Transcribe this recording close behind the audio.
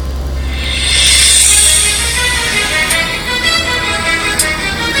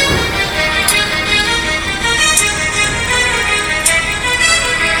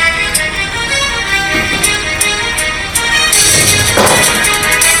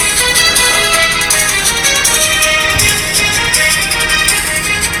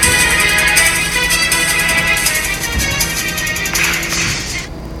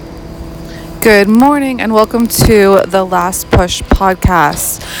Good morning and welcome to the Last Push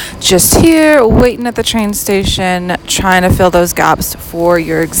podcast. Just here waiting at the train station, trying to fill those gaps for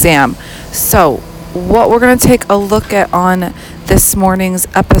your exam. So, what we're going to take a look at on this morning's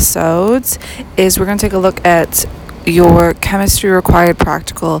episodes is we're going to take a look at your chemistry required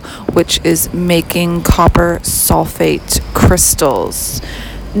practical, which is making copper sulphate crystals.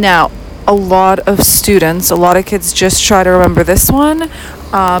 Now, a lot of kids just try to remember this one,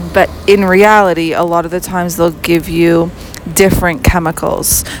 but in reality, a lot of the times they'll give you different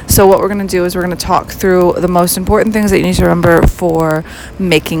chemicals. So what we're going to do is we're going to talk through the most important things that you need to remember for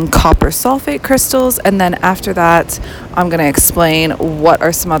making copper sulphate crystals, and then after that, I'm going to explain what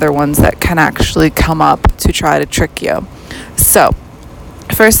are some other ones that can actually come up to try to trick you. So,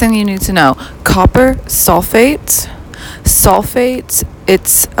 first thing you need to know, copper sulphate,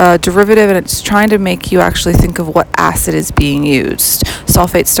 it's a derivative and it's trying to make you actually think of what acid is being used.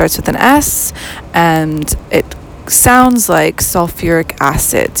 Sulphate starts with an S and it sounds like sulphuric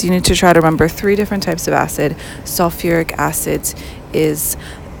acid. So you need to try to remember 3 different types of acid. Sulphuric acid is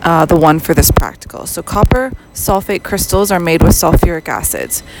the one for this practical. So copper sulphate crystals are made with sulphuric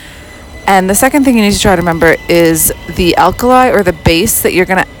acid. And the second thing you need to try to remember is the alkali or the base that you're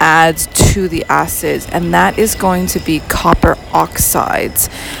going to add to the acids, and that is going to be copper oxides.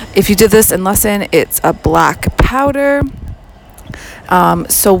 If you did this in lesson, it's a black powder.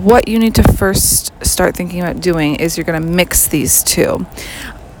 So what you need to first start thinking about doing is you're going to mix these two.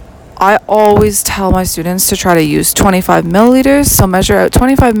 I always tell my students to try to use 25 milliliters. So measure out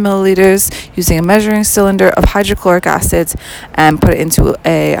 25 milliliters using a measuring cylinder of hydrochloric acid and put it into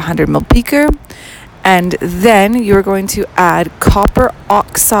a 100 ml beaker. And then you're going to add copper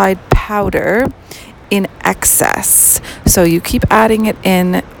oxide powder in excess. So you keep adding it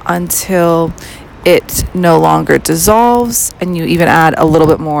in until it no longer dissolves, and you even add a little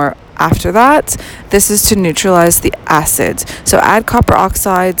bit more after that. This is to neutralize the acids. So add copper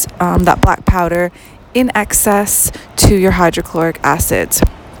oxides, that black powder, in excess to your hydrochloric acid.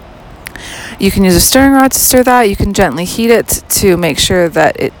 You can use a stirring rod to stir that. You can gently heat it to make sure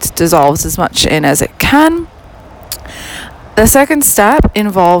that it dissolves as much in as it can. The second step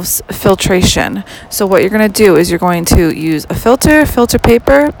involves filtration. So what you're going to do is you're going to use a filter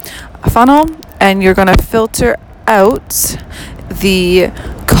paper, a funnel, and you're going to filter out the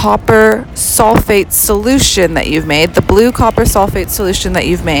copper sulphate solution that you've made, the blue copper sulphate solution that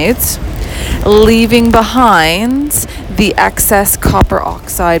you've made, leaving behind the excess copper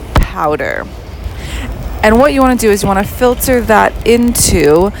oxide powder. And what you want to do is you want to filter that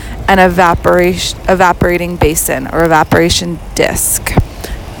into an evaporating basin or evaporation disc.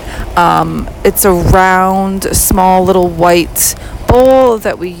 It's a round, small little white bowl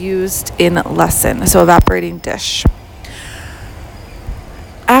that we used in lesson, so evaporating dish.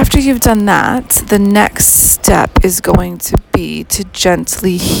 After you've done that, the next step is going to be to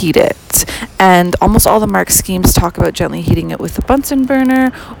gently heat it. And almost all the mark schemes talk about gently heating it with a Bunsen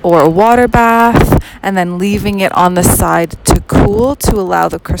burner or a water bath, and then leaving it on the side to cool to allow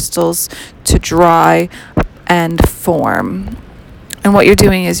the crystals to dry and form. And what you're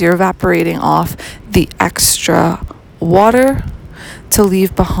doing is you're evaporating off the extra water to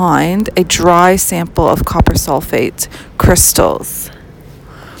leave behind a dry sample of copper sulphate crystals.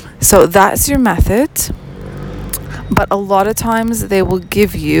 So that's your method, but a lot of times they will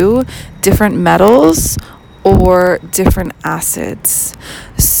give you different metals or different acids.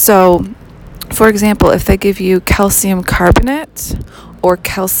 So, for example, if they give you calcium carbonate or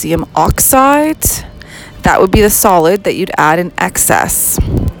calcium oxide, that would be the solid that you'd add in excess.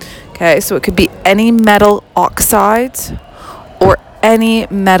 Okay, so it could be any metal oxide or any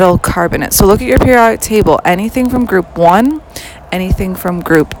metal carbonate. So look at your periodic table, anything from group 1, anything from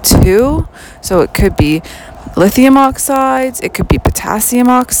group 2. So it could be lithium oxides, it could be potassium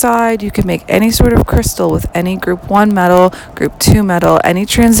oxide. You can make any sort of crystal with any group 1 metal, group 2 metal, any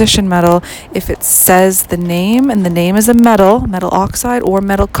transition metal, if it says the name, and the name is a metal oxide or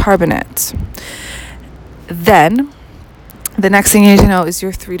metal carbonate. Then the next thing you need to know is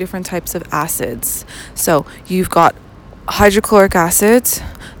your 3 different types of acids. So you've got hydrochloric acid,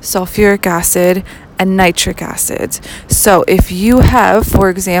 sulphuric acid, and nitric acid. So if you have, for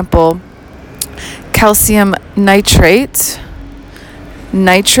example, calcium nitrate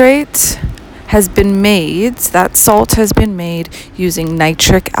has been made, that salt has been made using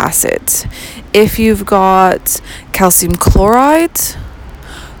nitric acid. If you've got calcium chloride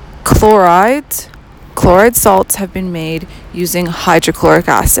salts have been made using hydrochloric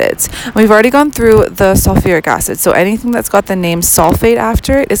acids. We've already gone through the sulphuric acid, so anything that's got the name sulphate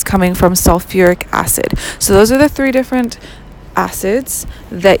after it is coming from sulphuric acid. So those are the 3 different acids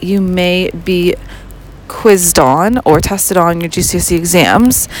that you may be quizzed on or tested on your GCSE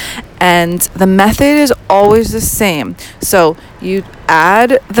exams, and the method is always the same. So you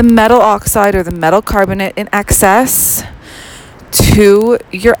add the metal oxide or the metal carbonate in excess to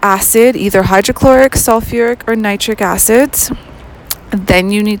your acid, either hydrochloric, sulphuric, or nitric acids. Then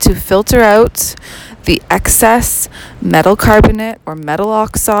you need to filter out the excess metal carbonate or metal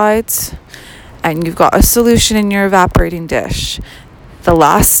oxides, and you've got a solution in your evaporating dish. The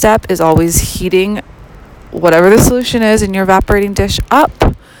last step is always heating whatever the solution is in your evaporating dish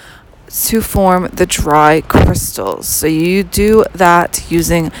up to form the dry crystals. So you do that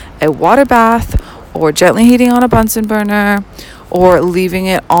using a water bath, or gently heating on a Bunsen burner, or leaving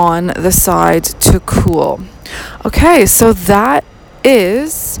it on the side to cool. Okay, so that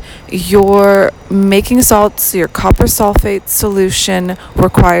is your making salts, your copper sulphate solution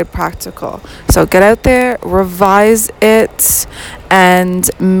required practical. So get out there, revise it, and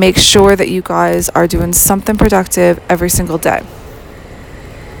make sure that you guys are doing something productive every single day.